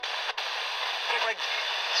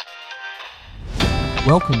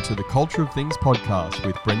Welcome to the Culture of Things podcast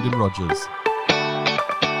with Brendan Rogers.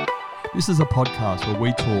 This is a podcast where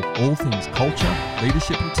we talk all things culture,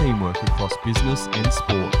 leadership and teamwork across business and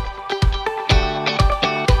sport.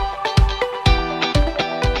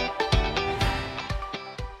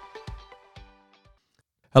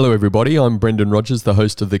 Hello everybody, I'm Brendan Rogers, the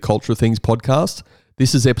host of the Culture of Things podcast.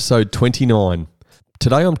 This is episode 29.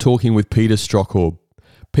 Today I'm talking with Peter Strohkorb.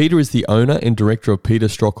 Peter is the owner and director of Peter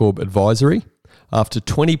Strohkorb Advisory. After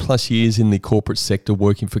 20 plus years in the corporate sector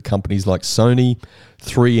working for companies like Sony,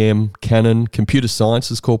 3M, Canon,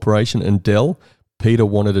 Sciences Corporation and Dell, Peter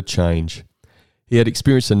wanted a change. He had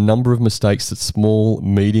experienced a number of mistakes that small,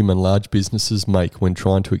 medium and large businesses make when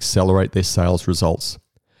trying to accelerate their sales results.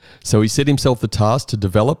 So he set himself the task to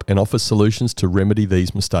develop and offer solutions to remedy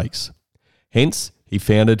these mistakes. Hence, he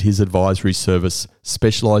founded his advisory service,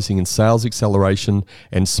 specialising in sales acceleration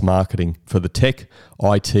and Smarketing for the tech,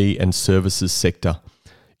 IT and services sector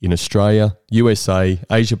in Australia, USA,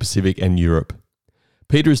 Asia Pacific and Europe.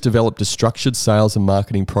 Peter has developed a structured sales and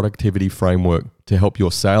marketing productivity framework to help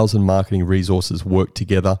your sales and marketing resources work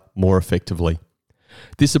together more effectively.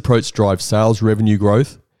 This approach drives sales revenue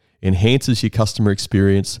growth, enhances your customer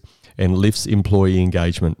experience and lifts employee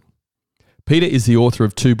engagement. Peter is the author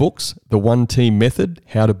of 2 books, The One Team Method,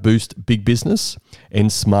 How to Boost Big Business, and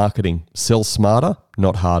Smarketing, Sell Smarter,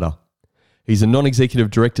 Not Harder. He's a non-executive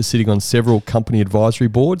director sitting on several company advisory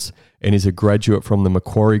boards and is a graduate from the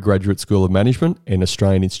Macquarie Graduate School of Management and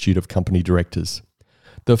Australian Institute of Company Directors.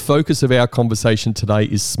 The focus of our conversation today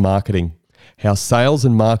is Smarketing, how sales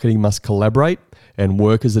and marketing must collaborate and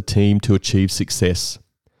work as a team to achieve success.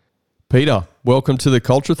 Peter, welcome to the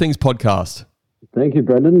Culture of Things podcast. Thank you,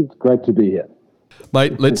 Brendan. It's great to be here.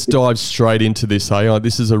 Mate, let's dive straight into this.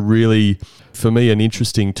 This is a really, for me, an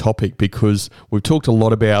interesting topic because we've talked a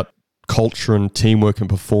lot about culture and teamwork and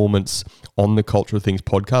performance on the Culture of Things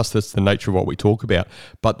podcast. That's the nature of what we talk about.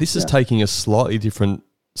 But this is taking a slightly different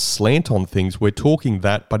slant on things. We're talking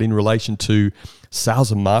that, but in relation to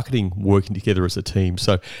sales and marketing working together as a team.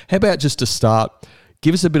 So how about just to start,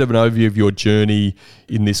 give us a bit of an overview of your journey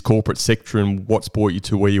in this corporate sector and what's brought you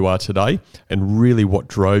to where you are today and really what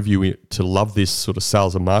drove you to love this sort of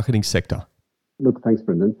sales and marketing sector. Look, thanks,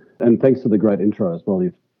 Brendan. And thanks for the great intro as well.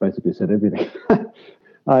 You've basically said everything.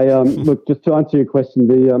 Look, just to answer your question,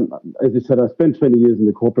 as you said, I spent 20 years in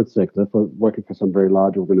the corporate sector working for some very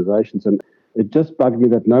large organizations. And it just bugged me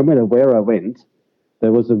that no matter where I went,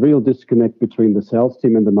 there was a real disconnect between the sales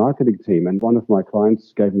team and the marketing team. And one of my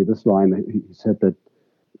clients gave me this line. He said that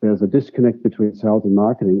there's a disconnect between sales and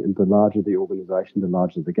marketing, and the larger the organization, the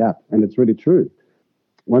larger the gap. And it's really true.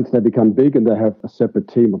 Once they become big and they have a separate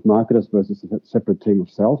team of marketers versus a separate team of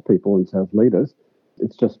salespeople and sales leaders,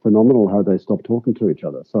 it's just phenomenal how they stop talking to each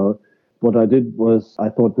other. So what I did was I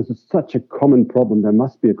thought this is such a common problem. There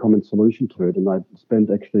must be a common solution to it. And I spent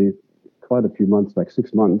actually quite a few months, like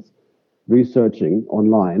 6 months, researching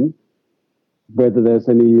online whether there's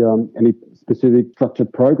any specific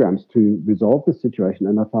structured programs to resolve the situation,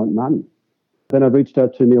 and I found none. Then I reached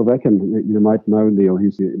out to Neil Rackham. You might know Neil.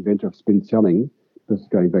 He's the inventor of spin selling. This is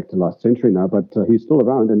going back to last century now, but he's still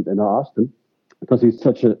around. And I asked him, because he's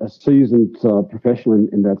such a seasoned professional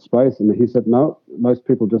in that space, and he said, no, most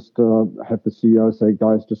people just have the CEO say,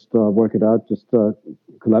 guys, just work it out, just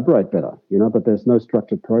collaborate better, but there's no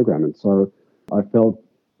structured program. And so I felt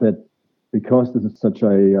that because this is such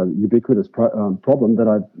a ubiquitous problem, that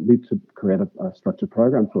I need to create a structured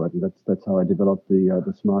program for it. And that's how I developed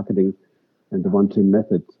the Smarketing and the One Team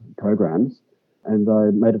Method programs. And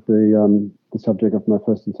I made it the subject of my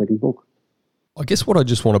first and second book. I guess what I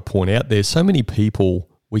just want to point out there, so many people,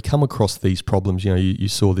 we come across these problems. You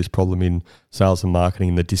saw this problem in sales and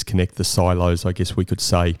marketing, the disconnect, the silos, I guess we could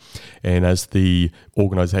say. And as the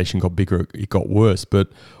organisation got bigger, it got worse.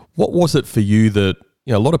 But what was it for you that,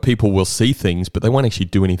 a lot of people will see things, but they won't actually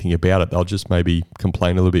do anything about it. They'll just maybe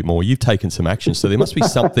complain a little bit more. You've taken some action. So there must be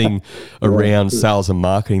something around sales and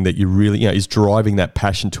marketing that you really, is driving that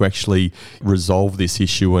passion to actually resolve this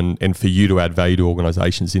issue and for you to add value to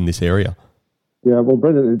organisations in this area. Yeah, well,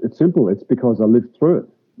 Brendan, it's simple. It's because I lived through it.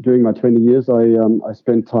 During my 20 years, I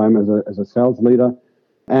spent time as a sales leader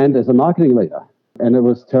and as a marketing leader. And it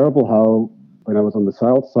was terrible how, when I was on the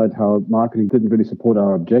sales side, how marketing didn't really support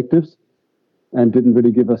our objectives and didn't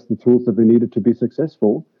really give us the tools that we needed to be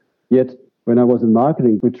successful. Yet, when I was in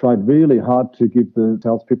marketing, we tried really hard to give the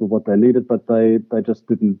salespeople what they needed, but they just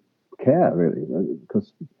didn't care, really,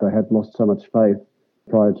 because they had lost so much faith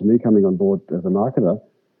prior to me coming on board as a marketer.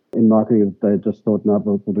 In marketing, they just thought, no,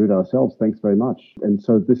 we'll do it ourselves. Thanks very much. And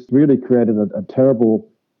so this really created a terrible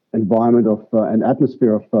environment of an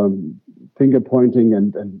atmosphere of finger pointing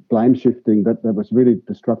and blame shifting that was really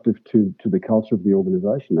destructive to the culture of the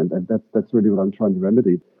organization. And that's really what I'm trying to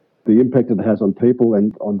remedy, the impact it has on people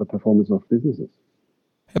and on the performance of businesses.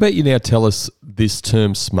 How about you now tell us this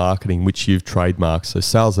term Smarketing, which you've trademarked, so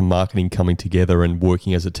sales and marketing coming together and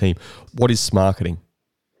working as a team. What is Smarketing?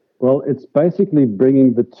 Well, it's basically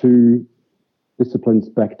bringing the two disciplines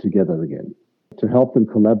back together again to help them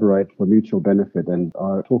collaborate for mutual benefit. And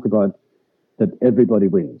I talk about that everybody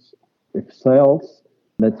wins. If sales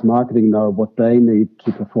lets marketing know what they need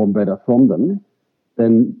to perform better from them,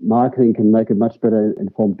 then marketing can make a much better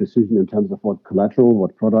informed decision in terms of what collateral,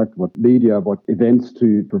 what product, what media, what events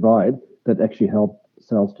to provide that actually help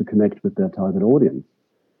sales to connect with their target audience.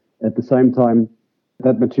 At the same time,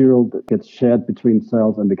 that material gets shared between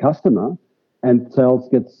sales and the customer, and sales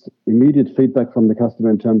gets immediate feedback from the customer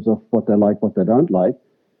in terms of what they like, what they don't like.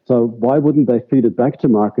 So why wouldn't they feed it back to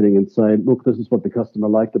marketing and say, look, this is what the customer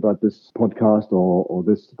liked about this podcast or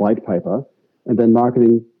this white paper, and then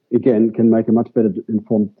marketing again, can make a much better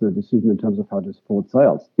informed decision in terms of how to support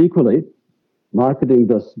sales. Equally, marketing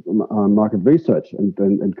does market research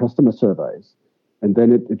and customer surveys, and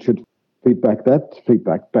then it should feedback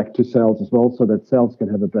back to sales as well, so that sales can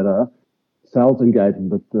have a better sales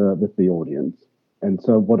engagement with the audience. And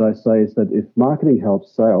so what I say is that if marketing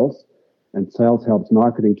helps sales and sales helps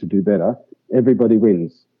marketing to do better, everybody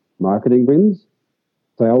wins. Marketing wins,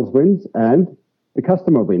 sales wins, and the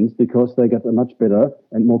customer wins because they get a much better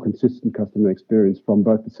and more consistent customer experience from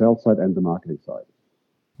both the sales side and the marketing side.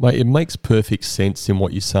 Mate, it makes perfect sense in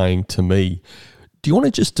what you're saying to me. Do you want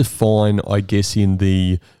to just define, I guess, in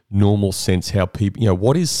the normal sense, how people,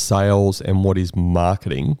 what is sales and what is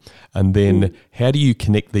marketing? And then how do you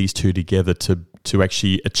connect these two together to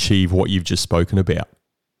actually achieve what you've just spoken about?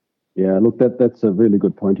 Yeah, look, that's a really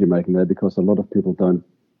good point you're making there, because a lot of people don't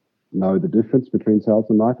know the difference between sales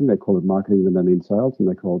and marketing. They call it marketing when they mean sales, and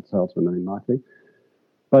they call it sales when they mean marketing.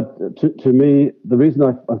 But to me, the reason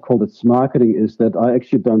I've called it Smarketing is that I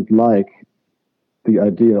actually don't like the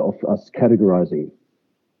idea of us categorizing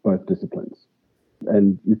both disciplines.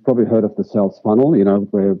 And you've probably heard of the sales funnel,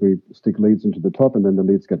 where we stick leads into the top, and then the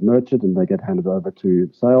leads get nurtured and they get handed over to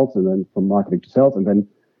sales, and then from marketing to sales, and then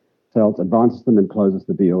sales advances them and closes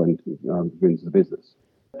the deal and wins the business.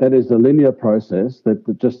 That is a linear process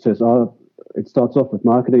that just says, it starts off with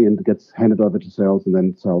marketing and gets handed over to sales, and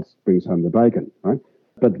then sales brings home the bacon, right?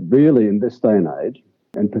 But really, in this day and age,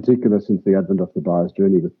 and particularly since the advent of the buyer's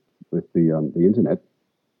journey with the internet,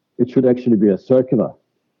 it should actually be a circular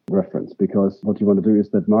reference, because what you want to do is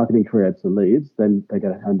that marketing creates the leads, then they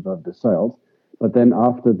get handed over to sales. But then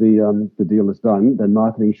after the deal is done, then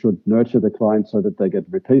marketing should nurture the client so that they get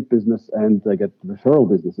repeat business and they get referral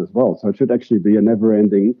business as well. So it should actually be a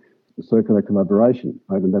never-ending circular collaboration,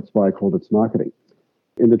 right? And that's why I called it Smarketing.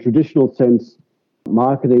 In the traditional sense,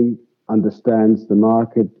 marketing understands the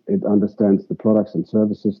market, it understands the products and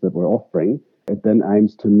services that we're offering. It then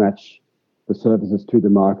aims to match the services to the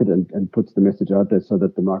market and puts the message out there so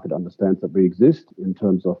that the market understands that we exist, in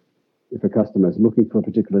terms of if a customer is looking for a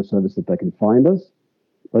particular service, that they can find us.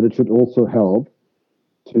 But it should also help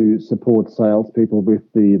to support salespeople with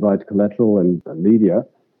the right collateral and media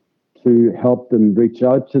to help them reach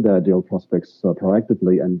out to their deal prospects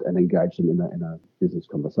proactively and engage them in a business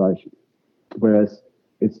conversation. Whereas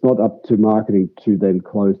it's not up to marketing to then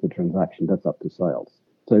close the transaction, that's up to sales.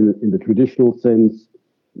 So in the traditional sense,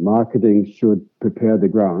 marketing should prepare the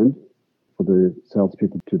ground for the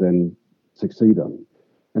salespeople to then succeed on.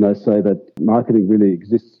 And I say that marketing really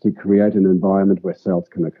exists to create an environment where sales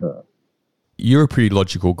can occur. You're a pretty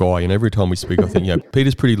logical guy, and every time we speak, I think,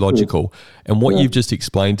 Peter's pretty logical. And what you've just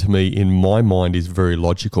explained to me in my mind is very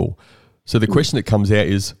logical. So the question that comes out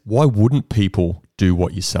is, why wouldn't people do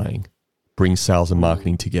what you're saying? Bring sales and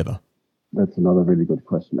marketing together? That's another really good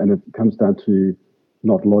question. And it comes down to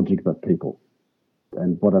not logic, but people.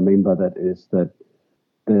 And what I mean by that is that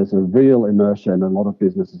there's a real inertia in a lot of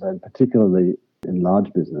businesses, and particularly in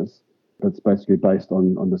large business, that's basically based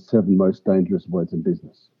on the 7 most dangerous words in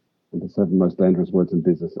business. And the 7 most dangerous words in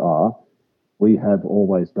business are, we have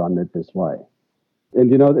always done it this way.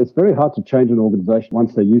 And, it's very hard to change an organization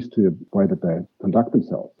once they're used to the way that they conduct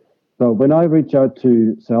themselves. So when I reach out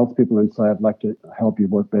to salespeople and say, I'd like to help you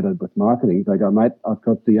work better with marketing, they go, mate, I've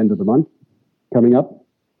got the end of the month coming up,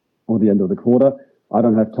 or the end of the quarter. I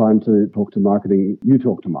don't have time to talk to marketing. You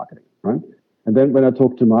talk to marketing, right? And then when I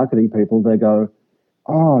talk to marketing people, they go,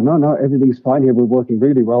 oh, no, everything's fine here. We're working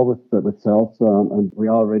really well with sales, and we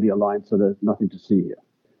are already aligned, so there's nothing to see here.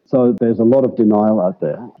 So there's a lot of denial out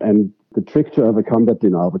there. And the trick to overcome that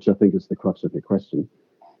denial, which I think is the crux of your question,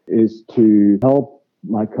 is to help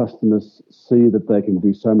my customers see that they can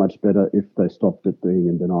do so much better if they stopped it being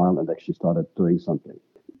in denial and actually started doing something.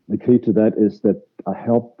 The key to that is that I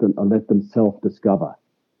help them, I let them self-discover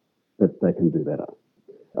that they can do better.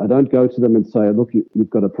 I don't go to them and say, look, you've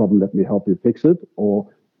got a problem, let me help you fix it. Or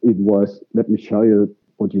even worse, let me show you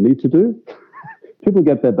what you need to do. People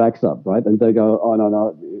get their backs up, right? And they go, oh,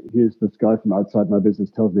 no, here's this guy from outside my business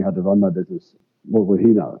tells me how to run my business. What will he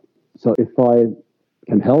know? So if I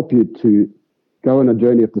can help you to go on a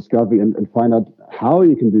journey of discovery and find out how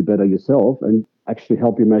you can do better yourself and actually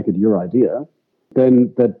help you make it your idea,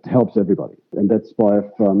 then that helps everybody. And that's why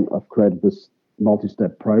I've created this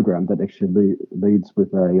multi-step program that actually leads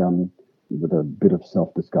with a bit of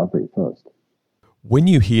self-discovery first. When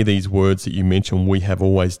you hear these words that you mentioned, we have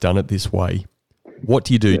always done it this way, what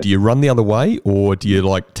do you do? Yeah. Do you run the other way, or do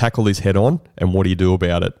you tackle this head on, and what do you do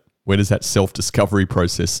about it? Where does that self-discovery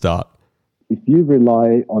process start? If you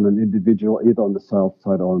rely on an individual, either on the sales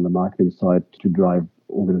side or on the marketing side, to drive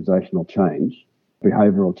organizational change,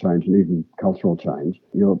 behavioral change, and even cultural change,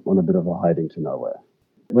 you're on a bit of a hiding to nowhere.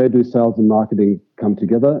 Where do sales and marketing come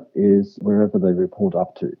together is wherever they report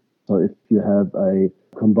up to. So if you have a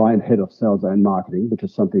combined head of sales and marketing, which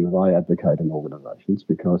is something that I advocate in organizations,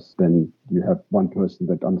 because then you have one person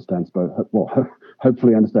that understands both,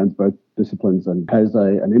 hopefully understands both disciplines and has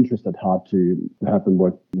an interest at heart to have them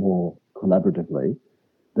work more collaboratively,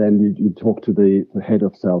 then you talk to the head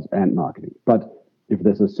of sales and marketing. But if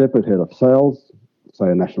there's a separate head of sales, say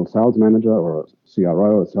a national sales manager or a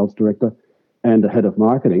CRO or a sales director, and a head of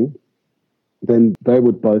marketing, then they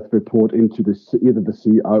would both report into either the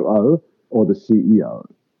COO or the CEO.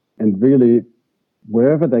 And really,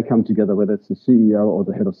 wherever they come together, whether it's the CEO or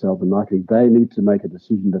the head of sales and marketing, they need to make a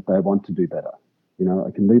decision that they want to do better.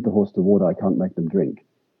 I can lead the horse to water, I can't make them drink.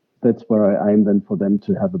 That's where I aim then for them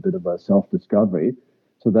to have a bit of a self-discovery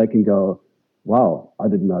so they can go, wow, I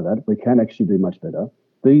didn't know that. We can actually do much better.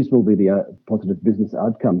 These will be the positive business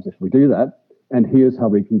outcomes if we do that. And here's how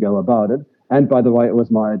we can go about it. And by the way, it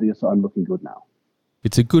was my idea, so I'm looking good now.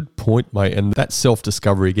 It's a good point, mate. And that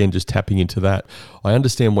self-discovery, again, just tapping into that. I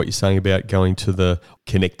understand what you're saying about going to the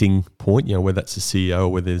connecting point, whether that's a CEO or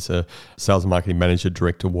whether there's a sales and marketing manager,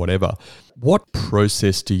 director, whatever. What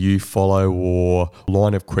process do you follow or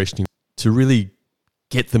line of questioning to really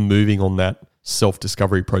get them moving on that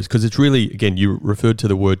self-discovery process? Because it's really, again, you referred to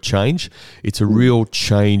the word change. It's a real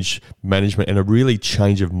change management and a really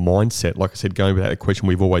change of mindset. Like I said, going back to that question,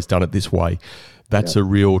 we've always done it this way. That's a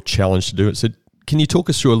real challenge to do it. So can you talk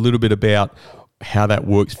us through a little bit about how that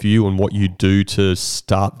works for you and what you do to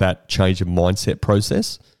start that change of mindset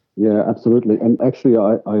process? Yeah, absolutely. And actually,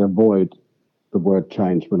 I avoid the word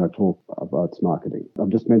change when I talk about Smarketing. I'm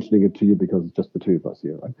just mentioning it to you because it's just the two of us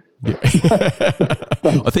here, right? Yeah.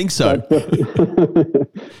 I think so.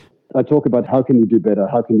 I talk about how can you do better,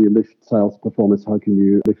 how can you lift sales performance, how can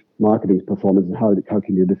you lift marketing performance, and how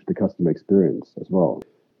can you lift the customer experience as well.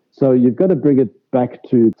 So you've got to bring it back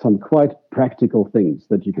to some quite practical things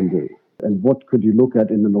that you can do. And what could you look at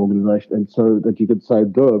in an organization? And so that you could say,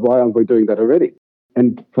 duh, why aren't we doing that already?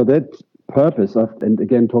 And for that purpose, and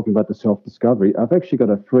again, talking about the self-discovery, I've actually got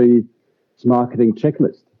a free Smarketing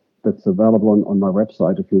checklist that's available on my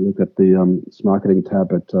website. If you look at the Smarketing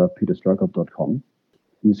tab at peterstrohkorb.com,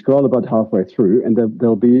 you scroll about halfway through and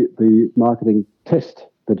there'll be the marketing test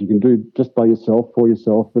that you can do just by yourself, for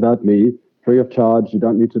yourself, without me, free of charge. You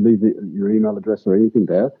don't need to leave your email address or anything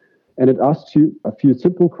there. And it asks you a few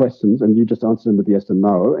simple questions and you just answer them with yes and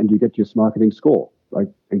no, and you get your Smarketing score. I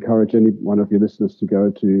encourage any one of your listeners to go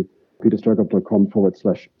to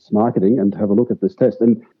peterstrohkorb.com/Smarketing and have a look at this test.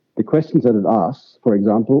 And the questions that it asks, for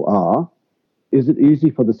example, are, is it easy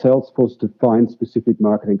for the sales force to find specific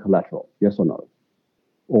marketing collateral? Yes or no?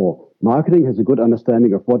 Or marketing has a good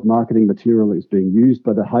understanding of what marketing material is being used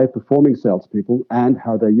by the high-performing salespeople and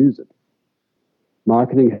how they use it.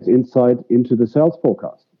 Marketing has insight into the sales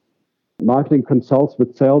forecast. Marketing consults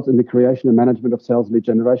with sales in the creation and management of sales lead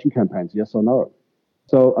generation campaigns, yes or no?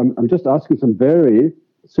 So I'm just asking some very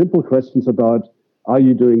simple questions about, are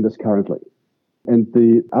you doing this currently? And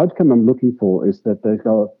the outcome I'm looking for is that they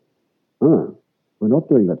go, we're not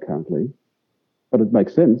doing that currently, but it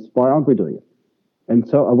makes sense. Why aren't we doing it? And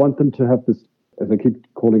so I want them to have this, as I keep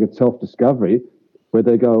calling it, self-discovery, where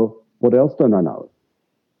they go, what else don't I know?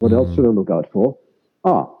 What else should I look out for?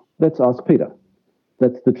 Let's ask Peter.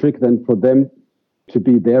 That's the trick then for them to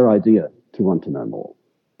be their idea to want to know more.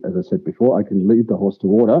 As I said before, I can lead the horse to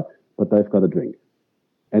water, but they've got to drink.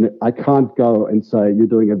 And I can't go and say, you're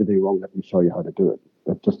doing everything wrong, let me show you how to do it.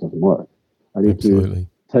 That just doesn't work. I need to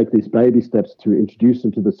take these baby steps to introduce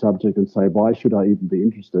them to the subject and say, why should I even be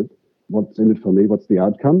interested? What's in it for me? What's the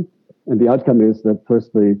outcome? And the outcome is that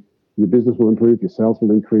firstly, your business will improve, your sales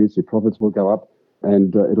will increase, your profits will go up,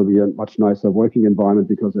 and it'll be a much nicer working environment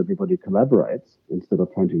because everybody collaborates instead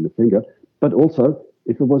of pointing the finger. But also,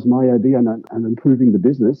 if it was my idea and I'm improving the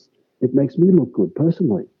business, it makes me look good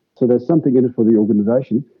personally. So there's something in it for the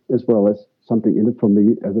organization as well as something in it for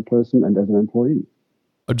me as a person and as an employee.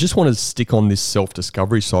 I just want to stick on this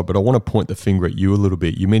self-discovery side, but I want to point the finger at you a little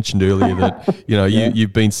bit. You mentioned earlier that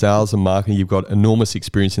you've been sales and marketing, you've got enormous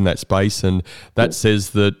experience in that space, and that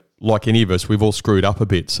says that, like any of us, we've all screwed up a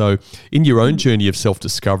bit. So in your own journey of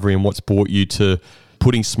self-discovery and what's brought you to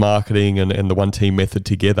putting Smarketing and the One Team method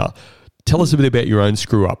together, tell us a bit about your own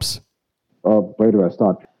screw-ups. Where do I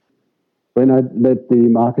start? When I led the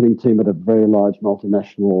marketing team at a very large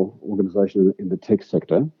multinational organization in the tech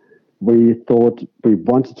sector, we thought we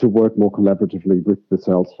wanted to work more collaboratively with the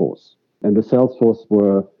sales force. And the sales force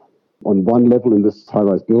were on one level in this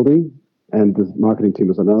high-rise building, and the marketing team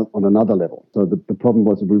was on another level. So the problem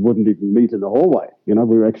was that we wouldn't even meet in the hallway. We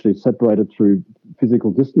were actually separated through physical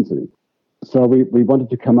distancing. So we wanted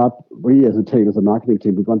to come up, we as a team, as a marketing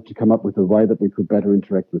team, we wanted to come up with a way that we could better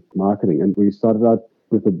interact with marketing. And we started out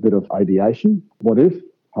with a bit of ideation. What if?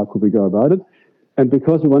 How could we go about it? And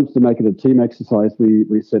because we wanted to make it a team exercise,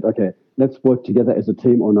 we said, okay, let's work together as a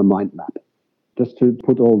team on a mind map, just to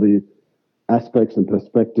put all the aspects and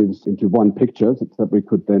perspectives into one picture so that we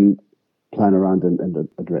could then plan around and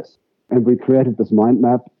address. And we created this mind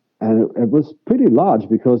map, and it was pretty large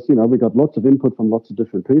because, we got lots of input from lots of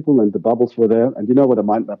different people, and the bubbles were there. And you know what a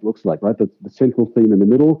mind map looks like, right? The central theme in the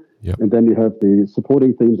middle, yep. And then you have the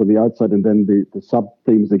supporting themes on the outside, and then the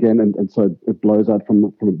sub-themes again. And so it blows out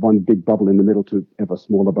from one big bubble in the middle to ever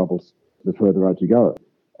smaller bubbles the further out you go.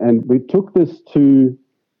 And we took this to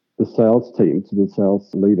the sales team, to the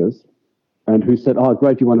sales leaders, and who said, oh,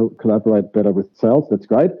 great, you want to collaborate better with sales? That's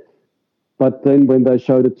great. But then when they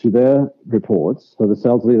showed it to their reports, so the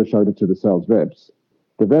sales leader showed it to the sales reps,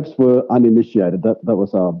 the reps were uninitiated. That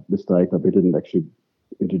was our mistake, that we didn't actually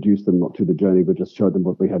introduce them to the journey. We just showed them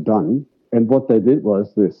what we had done. And what they did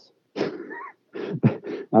was this.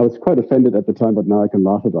 I was quite offended at the time, but now I can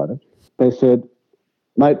laugh about it. They said,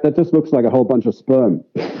 mate, that just looks like a whole bunch of sperm.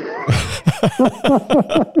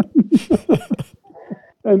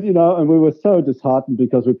 And we were so disheartened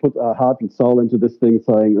because we put our heart and soul into this thing,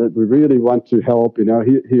 saying that we really want to help.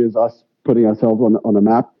 Here's us putting ourselves on a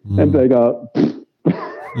map, and they go,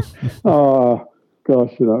 oh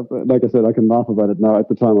gosh, like I said, I can laugh about it now. At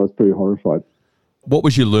the time, I was pretty horrified. What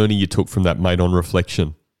was your learning you took from that, mate, on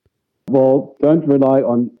reflection? Well, don't rely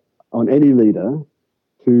on any leader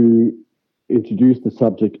to introduce the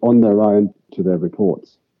subject on their own to their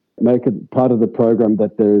reports. Make it part of the program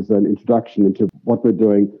that there is an introduction into what we're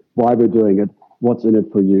doing, why we're doing it, what's in it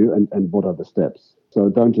for you, and what are the steps. So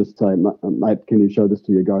don't just say, mate, can you show this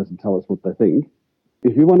to your guys and tell us what they think?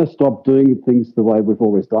 If you want to stop doing things the way we've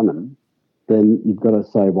always done them, then you've got to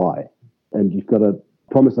say why. And you've got to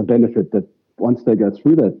promise a benefit that once they go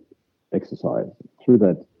through that exercise, through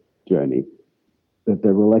that journey, that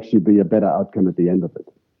there will actually be a better outcome at the end of it.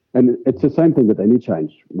 And it's the same thing with any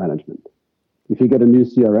change management. If you get a new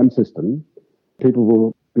CRM system, people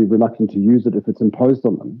will be reluctant to use it if it's imposed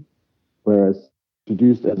on them. Whereas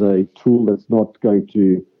introduced as a tool that's not going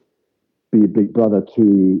to be a big brother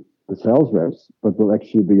to the sales reps, but will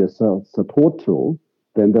actually be a sales support tool,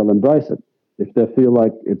 then they'll embrace it. If they feel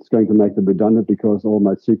like it's going to make them redundant because all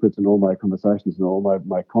my secrets and all my conversations and all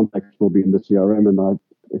my contacts will be in the CRM, and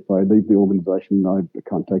if I leave the organization, I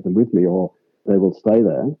can't take them with me, or they will stay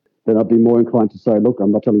there, then I'd be more inclined to say, look,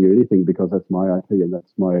 I'm not telling you anything because that's my IP and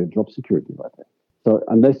that's my job security right there. So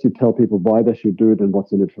unless you tell people why they should do it and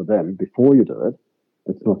what's in it for them before you do it,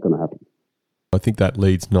 it's not going to happen. I think that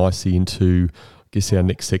leads nicely into, I guess, our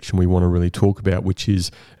next section we want to really talk about, which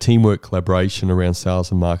is teamwork, collaboration around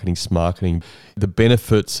sales and marketing, Smarketing, the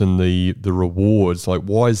benefits and the rewards. Like,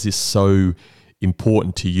 why is this so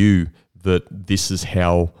important to you that this is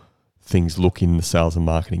how things look in the sales and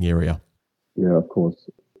marketing area? Yeah, of course.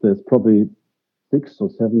 There's probably 6 or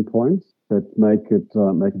 7 points that make it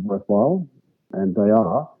worthwhile, and they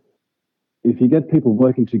are: if you get people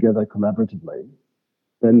working together collaboratively,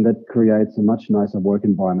 then that creates a much nicer work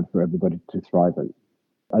environment for everybody to thrive in.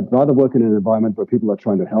 I'd rather work in an environment where people are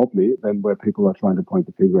trying to help me than where people are trying to point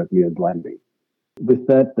the finger at me and blame me. With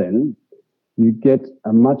that, then, you get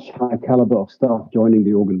a much higher caliber of staff joining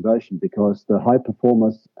the organization because the high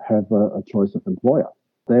performers have a choice of employer.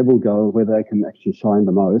 They will go where they can actually shine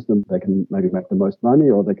the most, and they can maybe make the most money,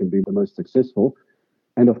 or they can be the most successful.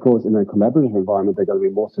 And of course, in a collaborative environment, they're going to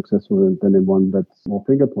be more successful than in one that's more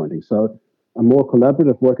finger pointing. So a more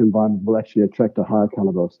collaborative work environment will actually attract a higher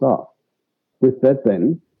caliber of staff. With that,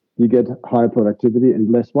 then, you get higher productivity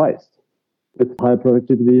and less waste. With higher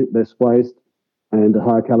productivity, less waste, and a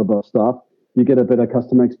higher caliber of staff, you get a better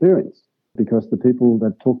customer experience because the people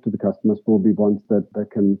that talk to the customers will be ones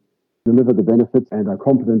that can deliver the benefits and are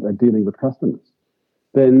competent at dealing with customers.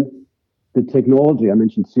 Then the technology, I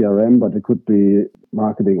mentioned CRM, but it could be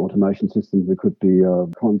marketing automation systems, it could be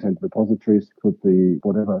content repositories, it could be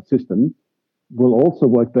whatever system, will also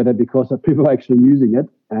work better because people are actually using it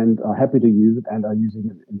and are happy to use it and are using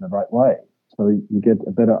it in the right way. So you get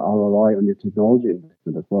a better ROI on your technology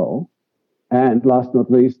investment as well. And last but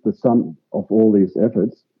not least, the sum of all these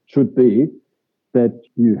efforts should be that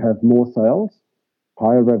you have more sales,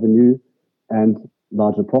 higher revenue, and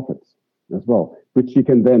larger profits as well, which you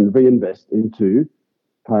can then reinvest into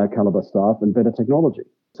higher caliber staff and better technology.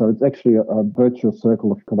 So it's actually a virtuous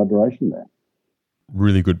circle of collaboration there.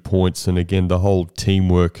 Really good points. And again, the whole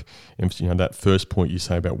teamwork, that first point you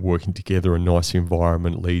say about working together, a nice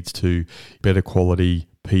environment leads to better quality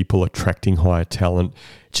people, attracting higher talent.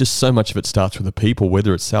 Just so much of it starts with the people,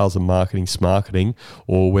 whether it's sales and marketing, Smarketing,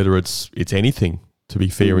 or whether it's anything, to be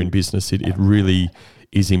fair, in business. It really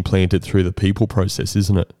is implanted through the people process,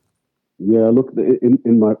 isn't it? Yeah, look,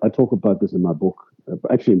 I talk about this in my book,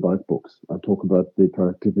 actually in both books. I talk about the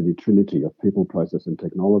productivity trinity of people, process, and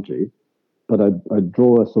technology. But I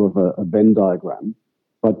draw a sort of a Venn diagram,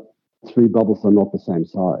 but three bubbles are not the same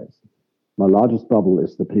size. My largest bubble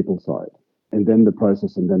is the people side, and then the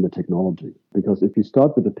process, and then the technology. Because if you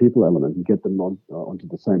start with the people element and get them onto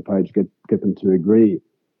the same page, get them to agree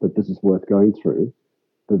that this is worth going through,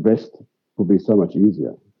 the rest will be so much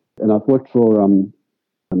easier. And I've worked for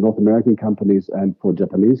North American companies and for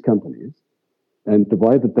Japanese companies, and the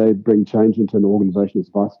way that they bring change into an organization is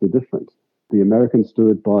vastly different. The Americans do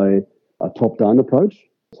it by a top-down approach.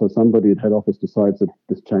 So somebody at head office decides that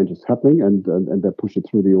this change is happening and they push it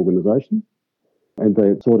through the organization. And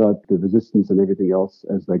they sort out the resistance and everything else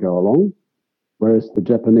as they go along. Whereas the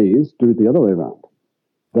Japanese do it the other way around.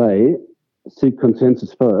 They seek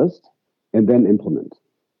consensus first and then implement.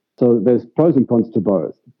 So there's pros and cons to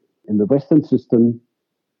both. In the Western system,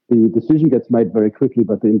 the decision gets made very quickly,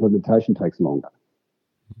 but the implementation takes longer.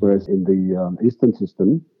 Whereas in the Eastern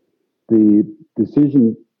system, the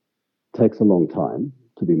decision takes a long time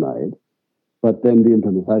to be made, but then the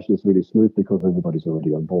implementation is really smooth because everybody's already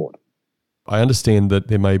on board. I understand that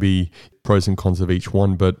there may be pros and cons of each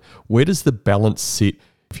one, but where does the balance sit?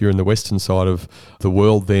 If you're in the Western side of the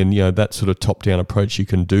world, then that sort of top-down approach, you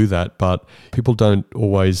can do that, but people don't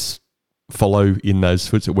always follow in those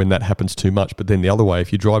footsteps when that happens too much. But then the other way,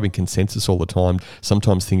 if you're driving consensus all the time,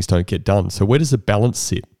 sometimes things don't get done. So where does the balance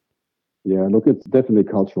sit? Yeah, look, it's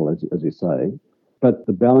definitely cultural, as you say. But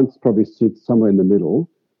the balance probably sits somewhere in the middle,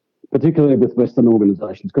 particularly with Western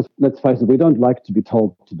organizations, because let's face it, we don't like to be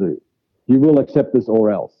told what to do. You will accept this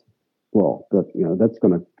or else. Well, that's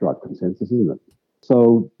going to drive consensus, isn't it?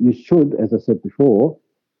 So you should, as I said before,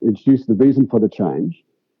 introduce the reason for the change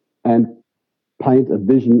and paint a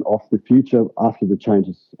vision of the future after the change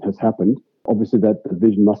has happened. Obviously, that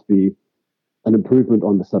vision must be an improvement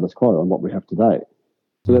on the status quo, on what we have today,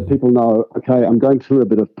 so that people know, okay, I'm going through a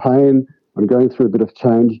bit of pain, I'm going through a bit of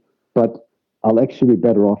change, but I'll actually be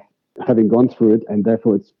better off having gone through it, and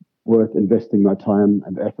therefore it's worth investing my time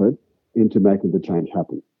and effort into making the change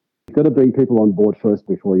happen. You've got to bring people on board first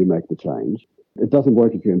before you make the change. It doesn't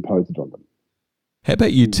work if you impose it on them. How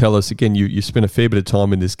about you tell us, again, you spent a fair bit of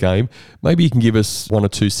time in this game. Maybe you can give us one or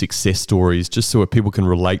two success stories just so that people can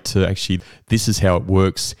relate to actually this is how it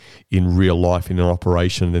works in real life in an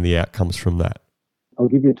operation and the outcomes from that. I'll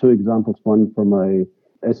give you two examples, one from a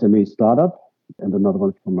SME startup and another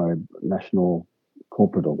one from a national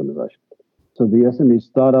corporate organization. So the SME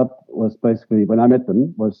startup was basically, when I met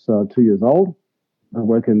them, was 2 years old. They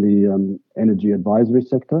work in the energy advisory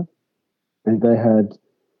sector, and they had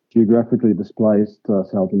geographically displaced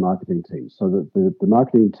sales and marketing teams. So the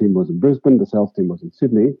marketing team was in Brisbane, the sales team was in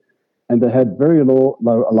Sydney, and they had very low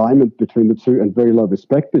alignment between the two and very low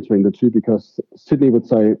respect between the two, because Sydney would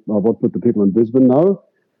say, well, what would the people in Brisbane know?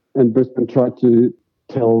 And Brisbane tried to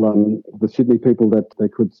tell the Sydney people that they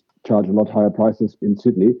could charge a lot higher prices in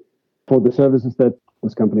Sydney for the services that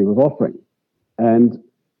this company was offering. And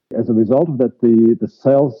as a result of that, the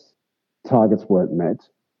sales targets weren't met,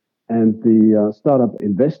 and the startup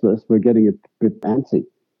investors were getting a bit antsy.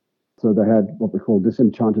 So they had what we call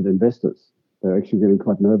disenchanted investors. They're actually getting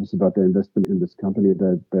quite nervous about their investment in this company.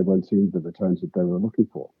 They weren't seeing the returns that they were looking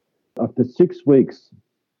for. After 6 weeks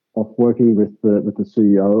of working with the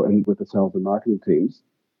CEO and with the sales and marketing teams,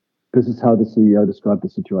 this is how the CEO described the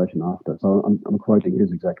situation after. So I'm quoting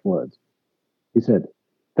his exact words. He said,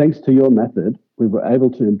 "Thanks to your method, we were able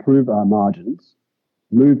to improve our margins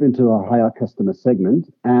move into a higher customer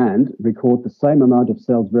segment, and record the same amount of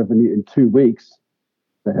sales revenue in 2 weeks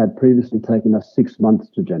that had previously taken us 6 months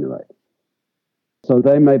to generate. So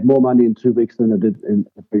they made more money in 2 weeks than they did in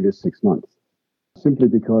the previous 6 months, simply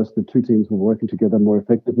because the two teams were working together more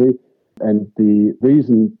effectively. And the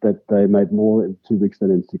reason that they made more in 2 weeks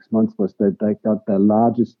than in 6 months was that they got their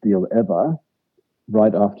largest deal ever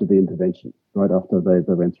right after the intervention, right after they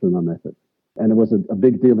went through my method. And it was a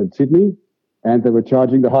big deal in Sydney, and they were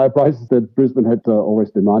charging the higher prices that Brisbane had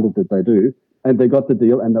always demanded that they do. And they got the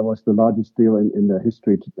deal, and that was the largest deal in their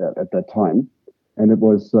history at that time. And it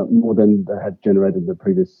was more than they had generated in the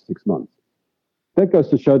previous 6 months. That goes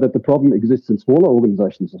to show that the problem exists in smaller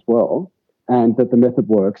organizations as well, and that the method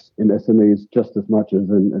works in SMEs just as much as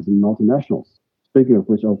in multinationals. Speaking of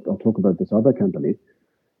which, I'll talk about this other company.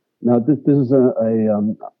 Now, this is a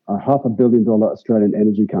 $500 million Australian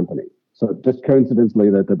energy company. So just coincidentally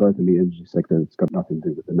that they're both in the energy sector, it's got nothing to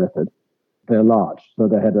do with the method. They're large. So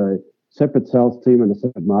they had a separate sales team and a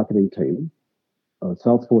separate marketing team, a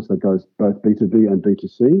sales force that goes both B2B and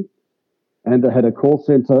B2C. And they had a call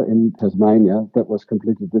center in Tasmania that was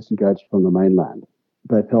completely disengaged from the mainland.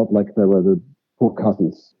 They felt like they were the poor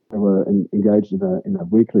cousins. They were engaged in a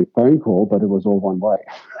weekly phone call, but it was all one way.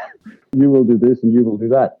 You will do this and you will do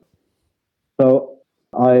that. So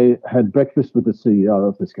I had breakfast with the CEO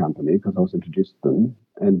of this company because I was introduced to them.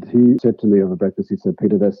 And he said to me over breakfast, he said,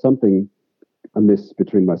 "Peter, there's something amiss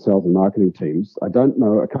between my sales and marketing teams. I don't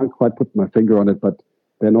know, I can't quite put my finger on it, but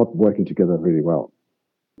they're not working together really well."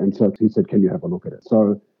 And so he said, "Can you have a look at it?"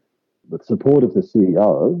 So with support of the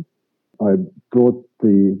CEO, I brought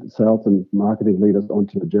the sales and marketing leaders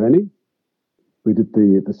onto a journey. We did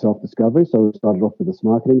the self-discovery. So we started off with a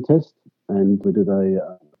Smarketing test, and we did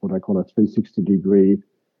what I call a 360-degree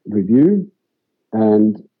review.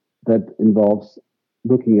 And that involves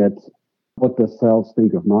looking at what does sales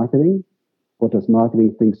think of marketing, what does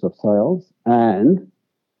marketing think of sales, and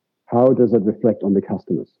how does it reflect on the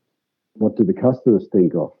customers? What do the customers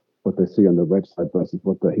think of what they see on the website versus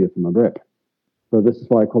what they hear from a rep? So this is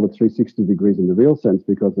why I call it 360 degrees in the real sense,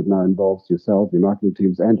 because it now involves your sales, your marketing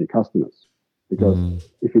teams, and your customers. Because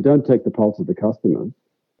if you don't take the pulse of the customer,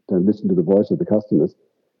 don't listen to the voice of the customers,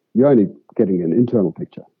 you're only getting an internal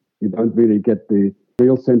picture. You don't really get the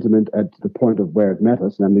real sentiment at the point of where it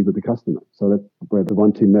matters, namely with the customer. So that's where the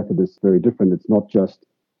one team method is very different. It's not just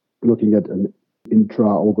looking at an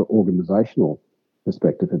intra-organizational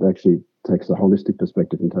perspective. It actually takes a holistic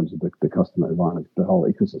perspective in terms of the customer environment, the whole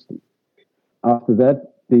ecosystem. After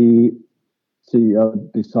that, the CEO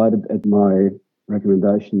decided at my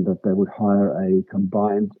recommendation that they would hire a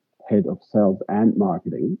combined head of sales and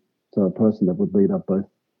marketing, so a person that would lead up both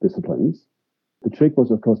disciplines. The trick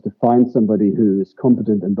was, of course, to find somebody who is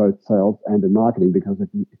competent in both sales and in marketing, because if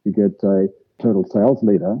you get a total sales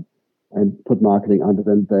leader and put marketing under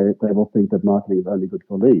them, they will think that marketing is only good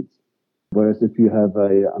for leads. Whereas if you have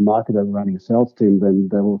a marketer running a sales team, then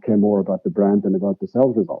they will care more about the brand than about the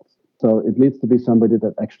sales results. So it needs to be somebody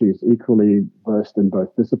that actually is equally versed in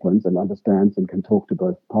both disciplines and understands and can talk to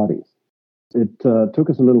both parties. It took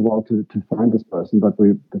us a little while to find this person, but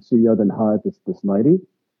the CEO then hired this lady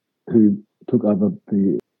who took over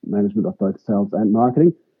the management of both sales and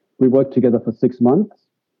marketing. We worked together for 6 months.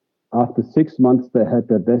 After 6 months, they had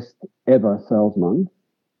their best ever sales month.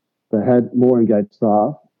 They had more engaged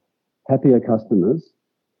staff, happier customers,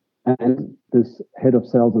 and this head of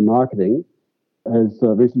sales and marketing has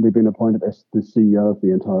recently been appointed as the CEO of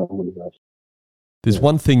the entire organization. There's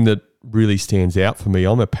one thing that really stands out for me.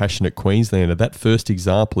 I'm a passionate Queenslander. That first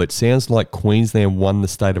example, it sounds like Queensland won the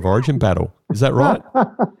state of origin battle. Is that right?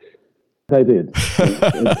 They did.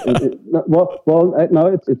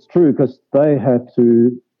 It's true, because they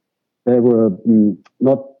were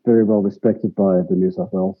not very well respected by the New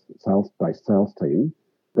South Wales sales-based sales team.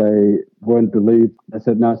 They weren't believed. They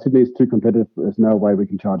said, "No, Sydney is too competitive. There's no way we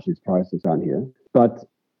can charge these prices down here." But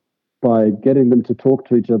by getting them to talk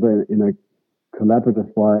to each other in a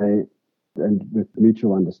collaborative way and with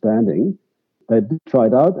mutual understanding, they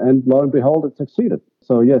tried out, and lo and behold, it succeeded.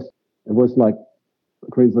 So yes, it was like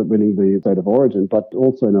Queensland winning the state of origin, but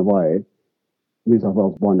also in a way, New South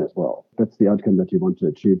Wales won as well. That's the outcome that you want to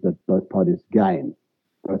achieve, that both parties gain.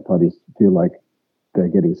 Both parties feel like they're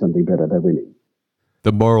getting something better, they're winning.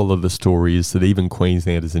 The moral of the story is that even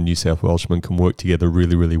Queenslanders and New South Welshmen can work together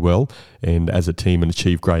really, really well and as a team and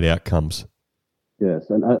achieve great outcomes. Yes,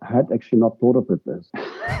 and I had actually not thought of it as.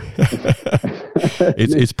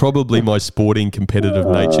 It's probably my sporting competitive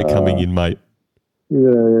nature coming in, mate.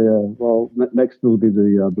 Yeah. Well, next will be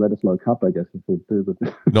the Bledisloe Cup, I guess, if we'll do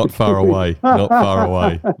the... Not far away. Not far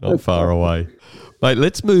away. Not far away. Mate,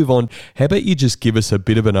 let's move on. How about you just give us a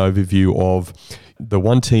bit of an overview of the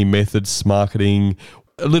one team method, Smarketing,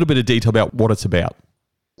 a little bit of detail about what it's about.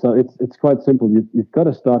 So it's quite simple. You've got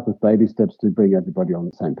to start with baby steps to bring everybody on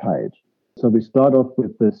the same page. So we start off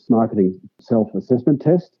with this Smarketing self-assessment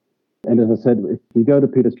test. And as I said, if you go to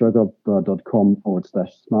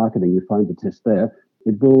peterstrohkorb.com/Smarketing, you find the test there.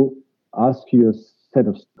 It will ask you a set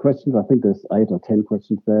of questions. I think there's 8 or 10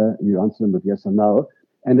 questions there. You answer them with yes or no.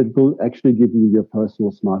 And it will actually give you your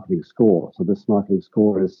personal Smarketing score. So the Smarketing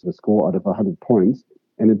score is the score out of 100 points.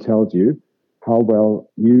 And it tells you how well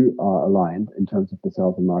you are aligned in terms of the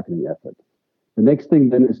sales and marketing effort. The next thing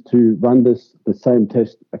then is to run the same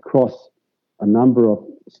test across a number of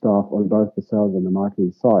staff on both the sales and the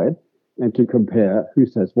marketing side, and to compare who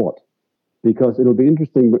says what. Because it'll be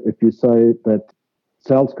interesting if you say that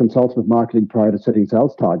sales consults with marketing prior to setting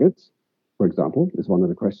sales targets, for example, is one of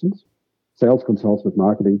the questions. Sales consults with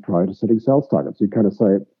marketing prior to setting sales targets. You kind of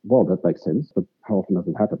say, well, that makes sense, but how often does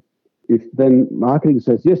it happen? If then marketing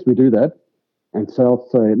says, yes, we do that, and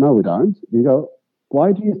sales say, no, we don't, you go,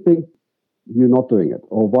 why do you think you're not doing it?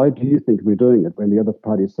 Or why do you think we're doing it when the other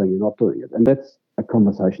party is saying you're not doing it? And that's a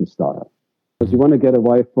conversation starter. Because you want to get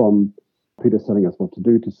away from Peter telling us what to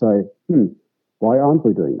do to say, why aren't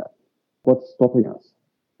we doing that? What's stopping us?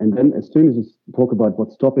 And then as soon as you talk about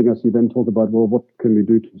what's stopping us, you then talk about, well, what can we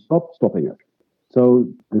do to stop stopping it? So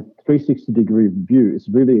the 360-degree review is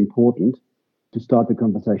really important to start the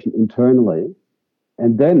conversation internally.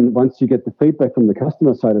 And then once you get the feedback from the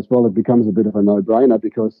customer side as well, it becomes a bit of a no-brainer,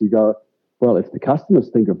 because you go, well, if the customers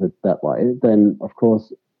think of it that way, then of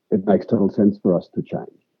course it makes total sense for us to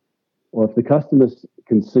change. Or if the customers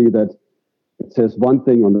can see that it says one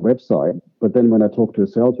thing on the website, but then when I talk to a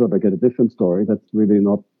sales rep, I get a different story, that's really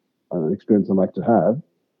not an experience I like to have,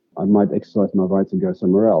 I might exercise my rights and go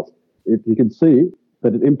somewhere else. If you can see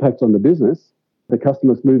that it impacts on the business, the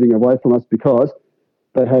customer's moving away from us because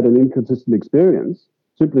they had an inconsistent experience,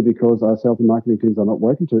 simply because our sales and marketing teams are not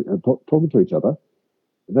talking to each other,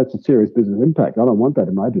 that's a serious business impact. I don't want that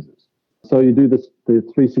in my business. So you do the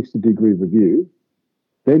 360-degree review.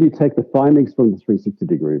 Then you take the findings from the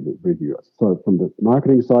 360-degree review. So from the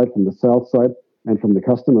marketing side, from the sales side, and from the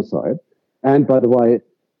customer side. And by the way,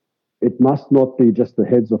 it must not be just the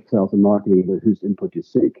heads of sales and marketing whose input you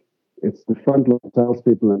seek. It's the frontline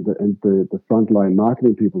salespeople and the frontline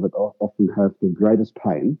marketing people that often have the greatest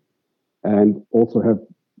pain and also have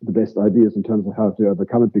the best ideas in terms of how to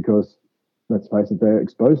overcome it, because let's face it, they're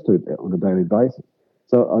exposed to it on a daily basis.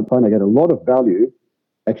 So I find I get a lot of value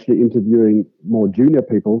actually interviewing more junior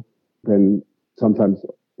people than sometimes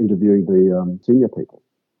interviewing the senior people.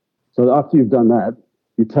 So after you've done that,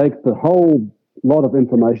 you take the whole lot of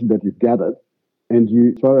information that you've gathered and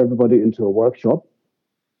you throw everybody into a workshop,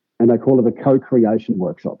 and I call it a co-creation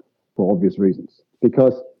workshop for obvious reasons.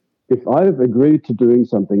 Because if I've agreed to doing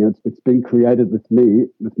something and it's been created with me,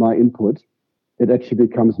 with my input, it actually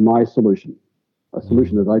becomes my solution, a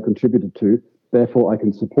solution that I contributed to. Therefore, I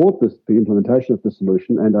can support the implementation of the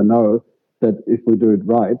solution, and I know that if we do it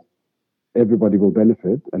right, everybody will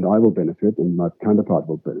benefit, and I will benefit, and my counterpart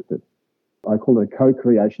will benefit. I call it a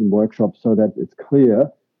co-creation workshop so that it's clear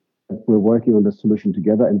that we're working on the solution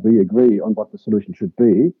together and we agree on what the solution should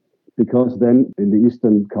be, because then in the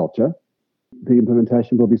Eastern culture, the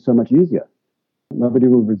implementation will be so much easier. Nobody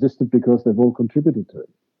will resist it because they've all contributed to it.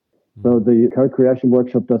 So the co-creation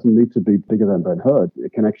workshop doesn't need to be bigger than Ben Hurd.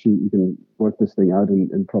 It can actually, you can work this thing out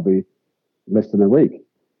in probably less than a week.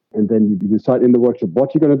 And then you decide in the workshop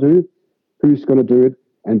what you're going to do, who's going to do it,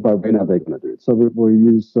 and by when are they going to do it. So we'll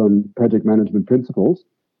use some project management principles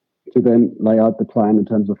to then lay out the plan in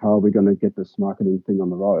terms of how we're going to get this marketing thing on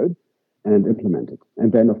the road and implement it.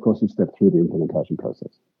 And then, of course, you step through the implementation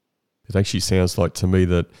process. It actually sounds like to me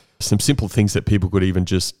that some simple things that people could even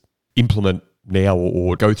just implement now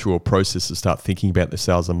or go through a process to start thinking about the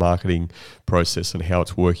sales and marketing process and how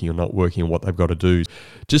it's working or not working and what they've got to do.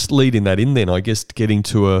 Just leading that in then, I guess, getting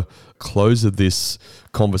to a close of this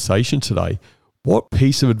conversation today, what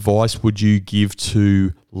piece of advice would you give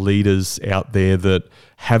to leaders out there that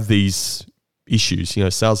have these issues? You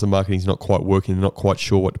know, sales and marketing is not quite working, they're not quite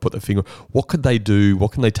sure what to put their finger on. What could they do?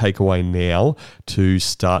 What can they take away now to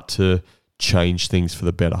start to change things for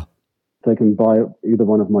the better? They can buy either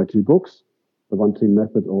one of my 2 books, The One Team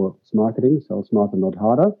Method or Smarketing, Sell Smarter, Not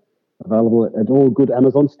Harder, available at all good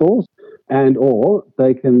Amazon stores. And or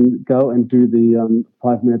they can go and do the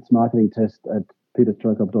 5-minute marketing test at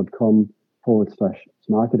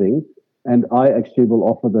peterstrohkorb.com/Smarketing. And I actually will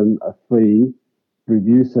offer them a free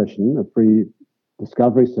review session, a free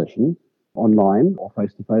discovery session online or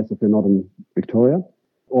face-to-face if you're not in Victoria,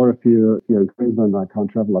 or if you're in Queensland. I can't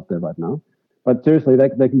travel up there right now. But seriously,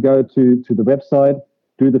 they can go to the website,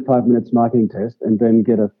 do the 5-minute Smarketing test, and then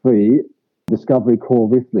get a free discovery call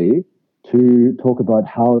with me to talk about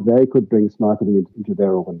how they could bring Smarketing into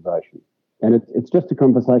their organization. And it's just a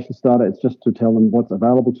conversation starter. It's just to tell them what's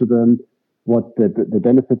available to them, what the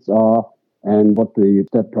benefits are, and what the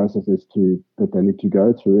step process is that they need to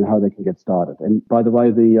go through and how they can get started. And by the way,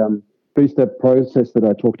 the 3-step process that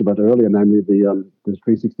I talked about earlier, namely the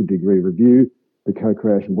 360-degree review, the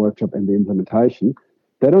co-creation workshop, and the implementation,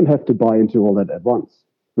 they don't have to buy into all that at once.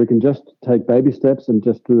 We can just take baby steps and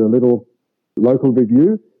just do a little local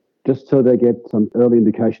review, just so they get some early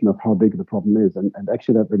indication of how big the problem is. And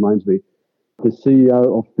actually, that reminds me, the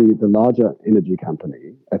CEO of the larger energy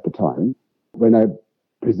company at the time, when I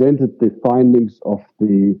presented the findings of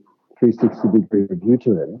the 360-degree review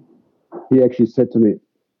to him, he actually said to me,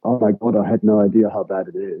 "Oh my God, I had no idea how bad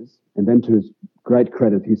it is." And then to his great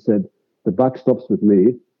credit, he said, "The buck stops with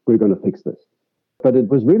me. We're going to fix this." But it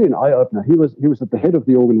was really an eye-opener. He was at the head of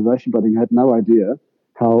the organization, but he had no idea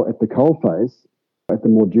how at the coalface, at the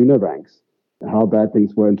more junior ranks, how bad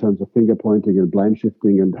things were in terms of finger pointing and blame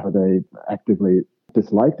shifting, and how they actively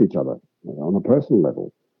disliked each other on a personal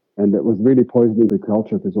level. And it was really poisoning the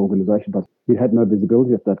culture of his organization. But he had no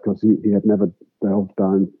visibility of that because he had never delved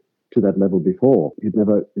down to that level before. He'd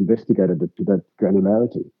never investigated it to that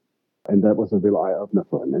granularity. And that was a real eye-opener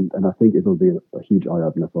for him. And I think it'll be a huge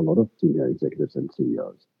eye-opener for a lot of senior executives and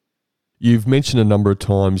CEOs. You've mentioned a number of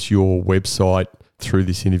times your website through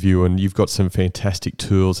this interview, and you've got some fantastic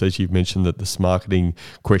tools. As you've mentioned, that the Smarketing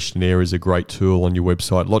questionnaire is a great tool on your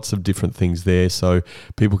website. Lots of different things there, so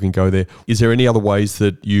people can go there. Is there any other ways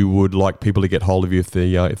that you would like people to get hold of you if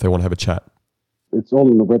they want to have a chat? It's all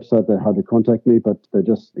on the website. They how to contact me, but they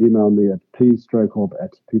just email me at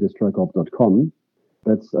pstrohkorb@peterstrohkorb.com.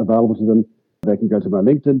 That's available to them. They can go to my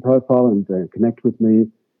LinkedIn profile and connect with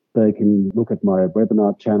me. They can look at my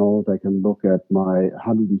webinar channel. They can look at my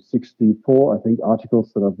 164, I think,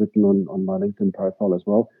 articles that I've written on my LinkedIn profile as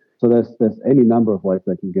well. So there's any number of ways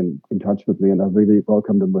they can get in touch with me, and I really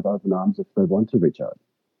welcome them with open arms if they want to reach out.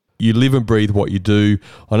 You live and breathe what you do.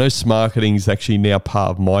 I know Smarketing is actually now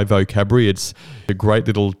part of my vocabulary. It's a great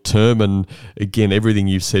little term. And again, everything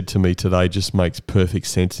you've said to me today just makes perfect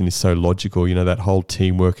sense and is so logical. You know, that whole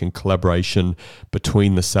teamwork and collaboration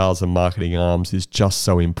between the sales and marketing arms is just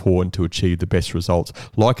so important to achieve the best results,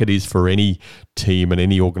 like it is for any team and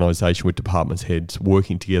any organisation with departments heads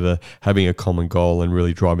working together, having a common goal and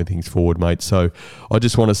really driving things forward, mate. So I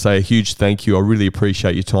just want to say a huge thank you. I really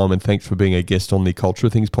appreciate your time, and thanks for being a guest on the Culture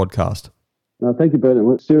of Things podcast. No, thank you,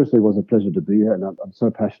 Bernard. It seriously was a pleasure to be here, and I'm so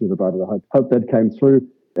passionate about it. I hope that came through.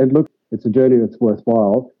 And look, it's a journey that's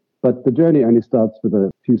worthwhile, but the journey only starts with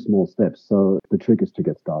a few small steps. So the trick is to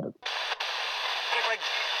get started.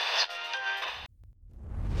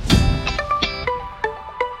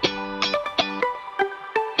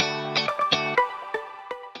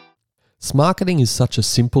 Smarketing is such a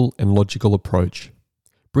simple and logical approach.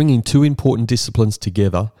 Bringing two important disciplines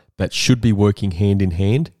together that should be working hand in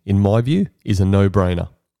hand, in my view, is a no-brainer.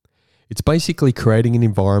 It's basically creating an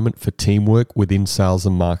environment for teamwork within sales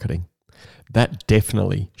and marketing. That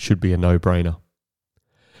definitely should be a no-brainer.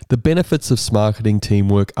 The benefits of Smarketing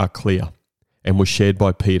teamwork are clear and were shared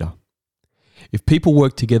by Peter. If people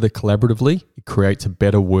work together collaboratively, it creates a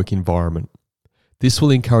better work environment. This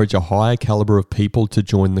will encourage a higher caliber of people to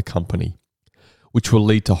join the company, which will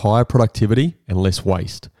lead to higher productivity and less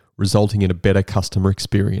waste, resulting in a better customer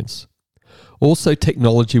experience. Also,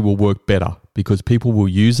 technology will work better because people will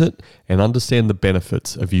use it and understand the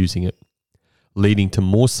benefits of using it, leading to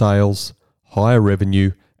more sales, higher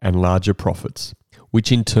revenue, and larger profits,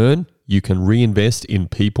 which in turn you can reinvest in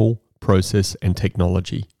people, process, and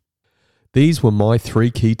technology. These were my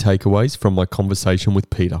 3 key takeaways from my conversation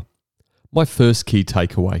with Peter. My first key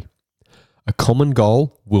takeaway: a common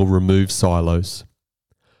goal will remove silos.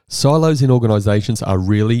 Silos in organizations are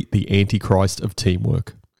really the antichrist of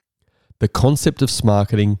teamwork. The concept of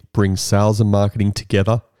Smarketing brings sales and marketing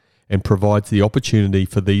together and provides the opportunity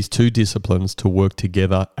for these two disciplines to work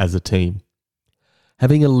together as a team.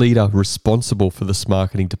 Having a leader responsible for the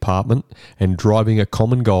Smarketing department and driving a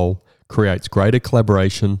common goal creates greater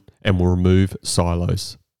collaboration and will remove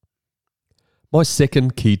silos. My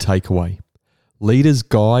second key takeaway: leaders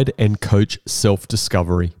guide and coach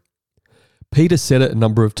self-discovery. Peter said it a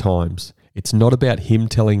number of times. It's not about him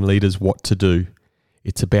telling leaders what to do.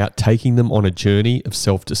 It's about taking them on a journey of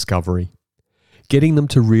self-discovery, getting them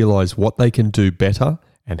to realize what they can do better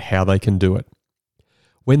and how they can do it.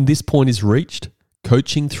 When this point is reached,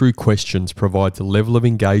 Coaching through questions provides a level of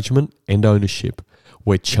engagement and ownership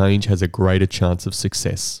where change has a greater chance of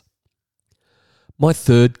success. My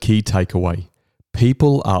third key takeaway: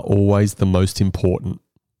 people are always the most important.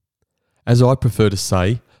 As I prefer to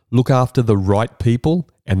say, look after the right people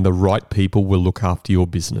and the right people will look after your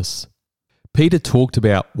business. Peter talked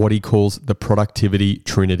about what he calls the productivity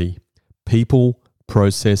trinity: people,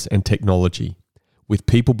 process, and technology, with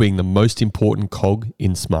people being the most important cog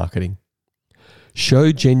in Smarketing.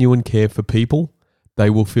 Show genuine care for people, they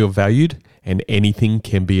will feel valued, and anything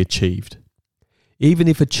can be achieved. Even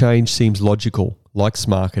if a change seems logical, like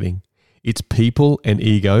Smarketing, it's people and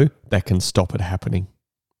ego that can stop it happening.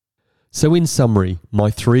 So in summary,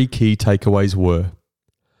 my 3 key takeaways were: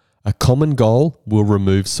 a common goal will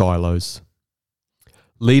remove silos.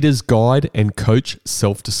 Leaders guide and coach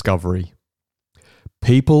self-discovery.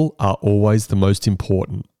 People are always the most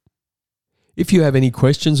important. If you have any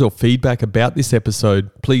questions or feedback about this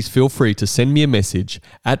episode, please feel free to send me a message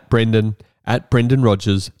at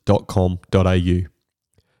brendan@brendanrogers.com.au.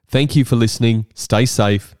 Thank you for listening. Stay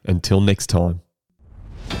safe. Until next time.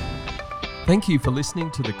 Thank you for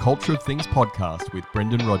listening to the Culture of Things podcast with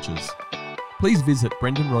Brendan Rogers. Please visit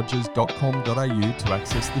brendanrogers.com.au to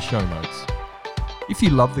access the show notes. If you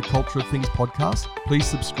love the Culture of Things podcast, please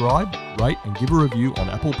subscribe, rate and give a review on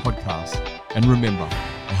Apple Podcasts. And remember,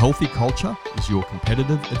 a healthy culture is your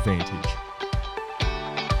competitive advantage.